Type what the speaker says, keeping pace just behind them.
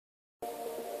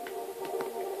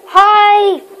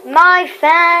my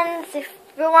fans, if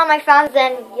you're one of my fans,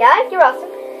 then yeah, you're awesome.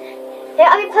 Today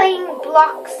I'll be playing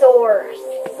bloxerz.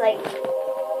 It's like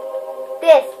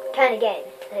this kind of game.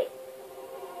 Like,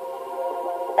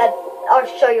 I'll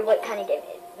show you what kind of game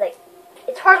it is. Like,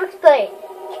 it's hard to explain.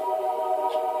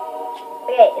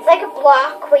 Okay, it's like a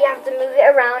block where you have to move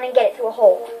it around and get it through a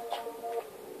hole.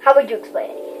 How would you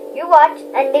explain it? You watch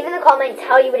and leave in the comments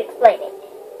how you would explain it.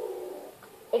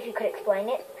 If you could explain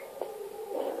it.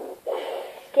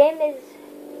 This game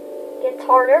gets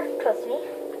harder, trust me.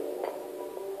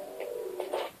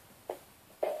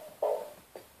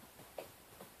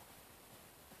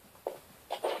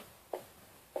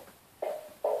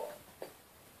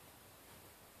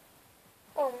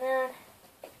 Oh man.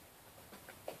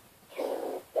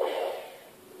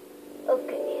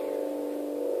 Okay.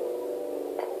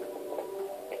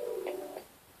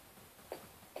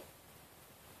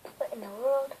 What in the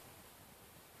world?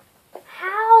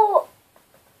 How?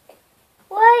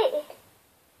 What?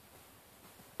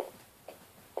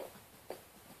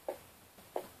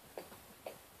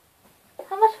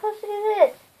 How am I supposed to do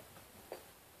this?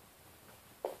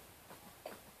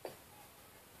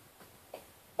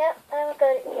 Yep, I'm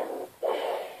good. Yeah.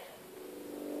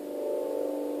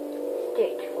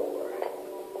 Stage 4.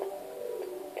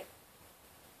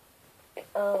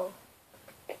 Oh.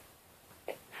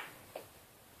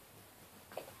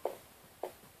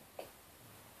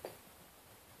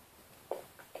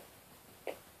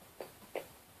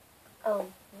 Oh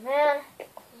man,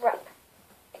 crap.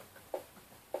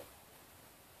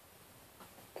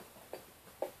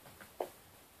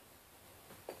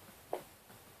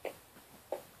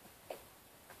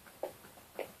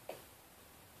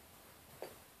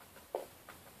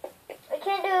 I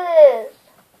can't do this.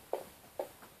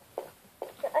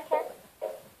 I can't.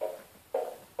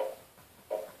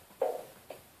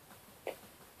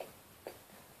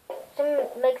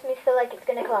 Something makes me feel like it's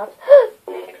gonna collapse.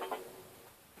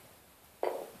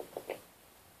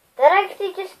 That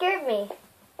actually just scared me.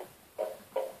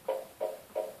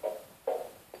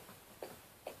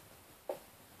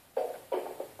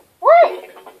 What?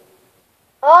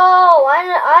 Oh,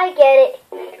 I get it.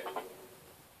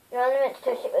 You're only meant to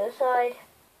touch it with the side.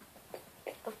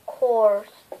 Of course.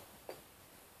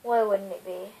 Why wouldn't it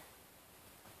be?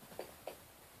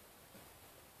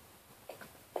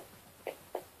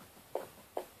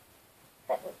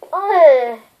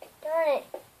 Oh, darn it.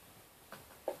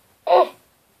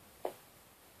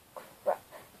 Crap.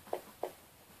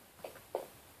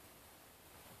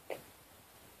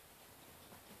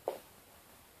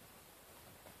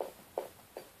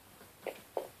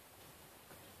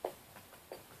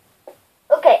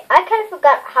 Okay, I kind of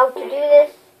forgot how to do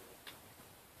this.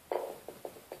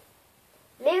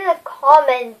 Leave in the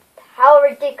comments how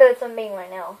ridiculous I'm being right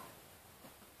now.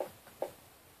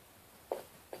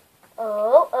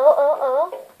 Oh.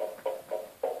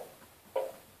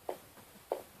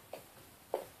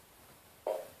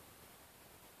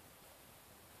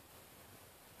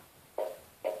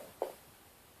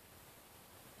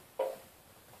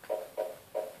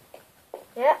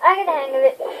 Yeah, I get the hang of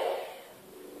it.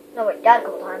 No, wait, that a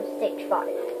couple times. Stage 5.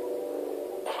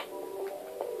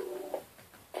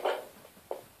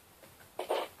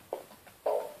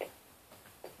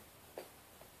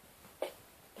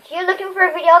 If you're looking for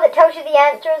a video that tells you the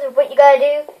answers of what you gotta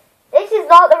do, this is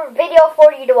not the video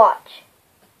for you to watch.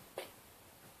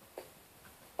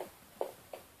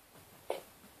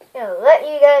 I'll let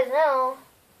you guys know.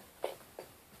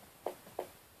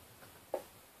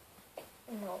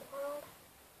 In the world.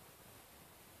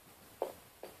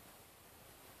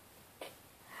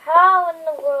 How in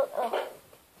the world? Oh.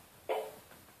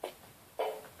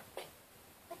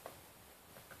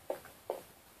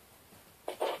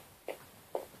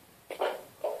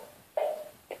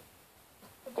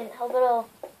 It didn't help at all.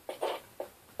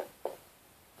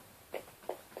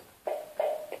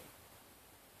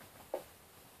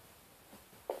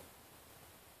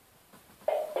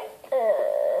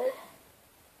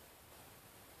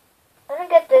 I don't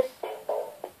get this.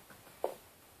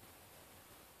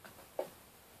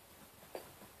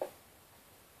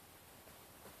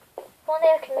 One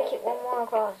day I can make it one more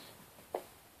across.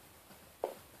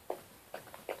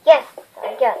 Yes,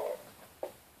 I get this.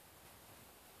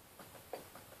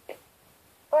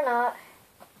 Or not.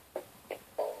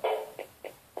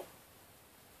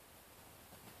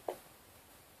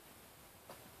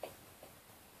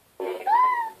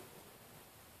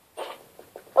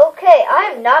 Okay,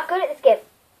 I am not good at this game.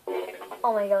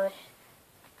 Oh my gosh.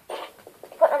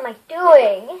 What am I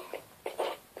doing?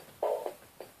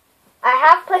 I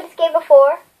have played this game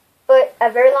before, but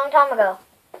a very long time ago.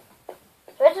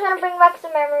 So I just want to bring back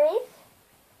some memories.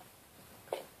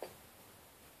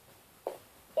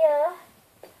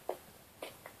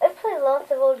 lots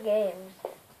of old games.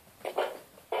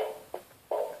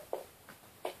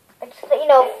 Just that you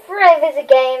know, Friv is a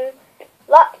game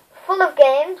full of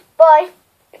games, but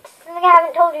it's something I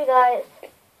haven't told you guys.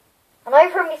 I know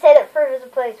you've heard me say that Friv is a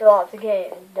place with lots of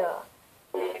games, duh.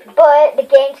 But the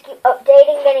games keep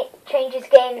updating and it changes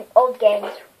old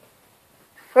games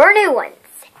for new ones.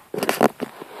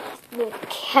 Move the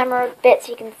camera a bit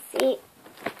so you can see.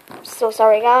 I'm so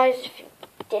sorry guys if you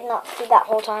did not see that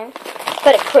whole time.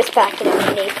 But it pushed back to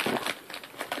underneath.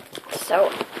 So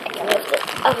I can lift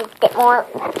it up a bit more.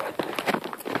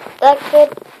 That's good.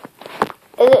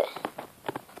 Is it?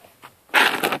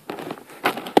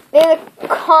 Leave the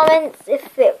comments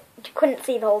if you couldn't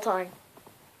see the whole time.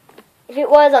 If it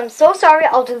was, I'm so sorry.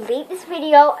 I'll delete this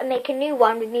video and make a new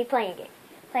one with me playing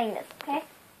this, okay?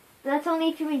 That's only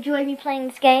if you enjoy me playing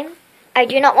this game. I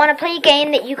do not want to play a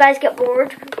game that you guys get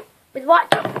bored with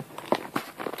watching.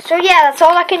 So yeah, that's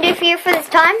all I can do for you for this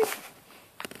time.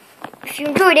 If you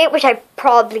enjoyed it, which I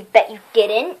probably bet you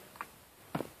didn't,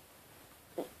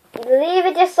 leave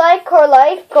a dislike or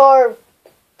like or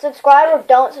subscribe or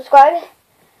don't subscribe.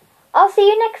 I'll see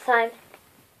you next time.